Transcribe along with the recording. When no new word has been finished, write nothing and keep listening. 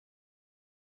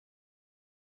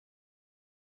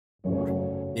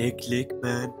هيك ليك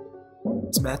مان.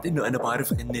 سمعت انه انا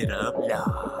بعرف غني راب.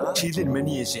 لا شيل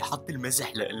المنيجي، حط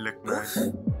المزح لقلك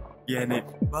مان. يعني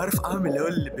بعرف اعمل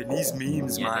هول اللبنيز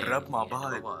ميمز مع الراب مع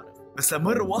بعض. بس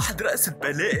مرة واحد رقص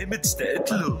ببلاء قمت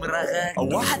اشتقت له،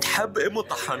 او واحد حب قاموا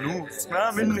طحنوه.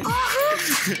 اسمع مني.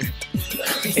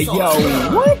 Hey yo,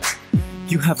 what?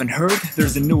 You haven't heard?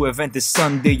 There's a new event this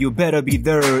Sunday, you better be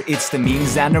there. It's the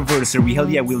memes anniversary, hell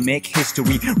yeah, we'll make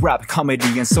history. Rap,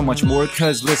 comedy, and so much more.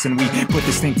 Cause listen, we put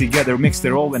this thing together, mixed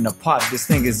it all in a pot. This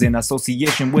thing is in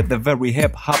association with the very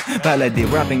hip-hop balade,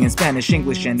 rapping in Spanish,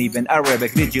 English, and even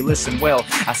Arabic. Did you listen well?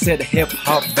 I said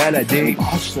hip-hop balade.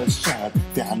 10 الشهر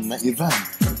في عنا ايفنت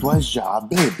توجع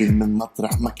بابل من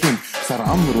مطرح ما كان صار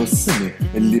عمره السنة.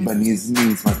 الليبانيز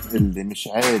ميز ما تقلي مش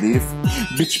عارف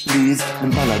بيتش بليز من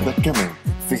بلدك كمان.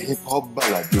 في هيب هوب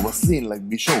بلدي واصلين لك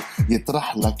بشو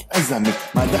يطرح لك أزمة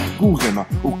مع ضحك وغنى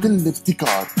وكل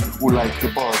ابتكار ولايك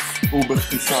باص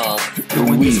وباختصار.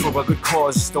 Doing this for a good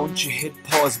cause, don't you hit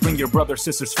pause. Bring your brothers,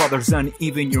 sisters, fathers, and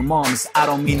even your moms. I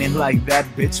don't mean it like that,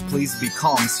 bitch, please be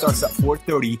calm. Starts at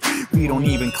 4:30, we don't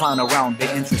even clown around. The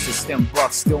entrance is 10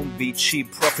 bucks, don't be cheap.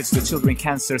 Profits to Children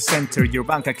Cancer Center, your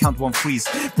bank account won't freeze.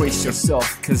 Brace yourself,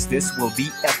 cause this will be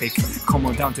epic. Come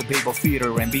on down to Babel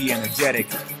Theater and be energetic.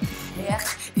 يا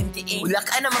اخ انت ايه؟ ولك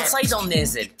انا من صيدا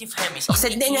ونازل. تفهمش؟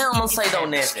 صدقني انا من صيدا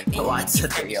ونازل. اوعى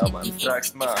تصدق يا مان.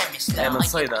 تراكس ما انا من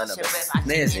صيدا انا بس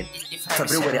نازل.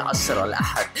 فبروري 10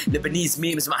 الأحد. لبنيز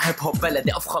ميمز مع هيب هوب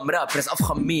بلدي، افخم رابرز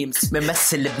افخم ميمز.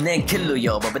 ممثل لبنان كله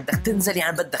يابا. بدك تنزل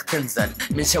يعني بدك تنزل.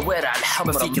 من شوارع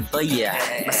الحمرا فيك تضيع.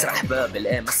 مسرح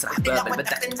بابل مسرح بابل. بدك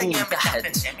تكون تحت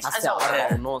الساعة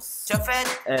 4:30. شفت؟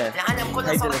 العالم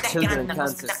كله صار تحكي عنك.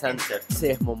 كانسر سنتر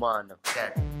ساهموا معنا.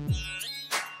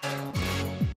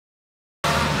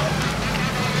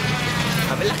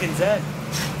 عامل لك انزال.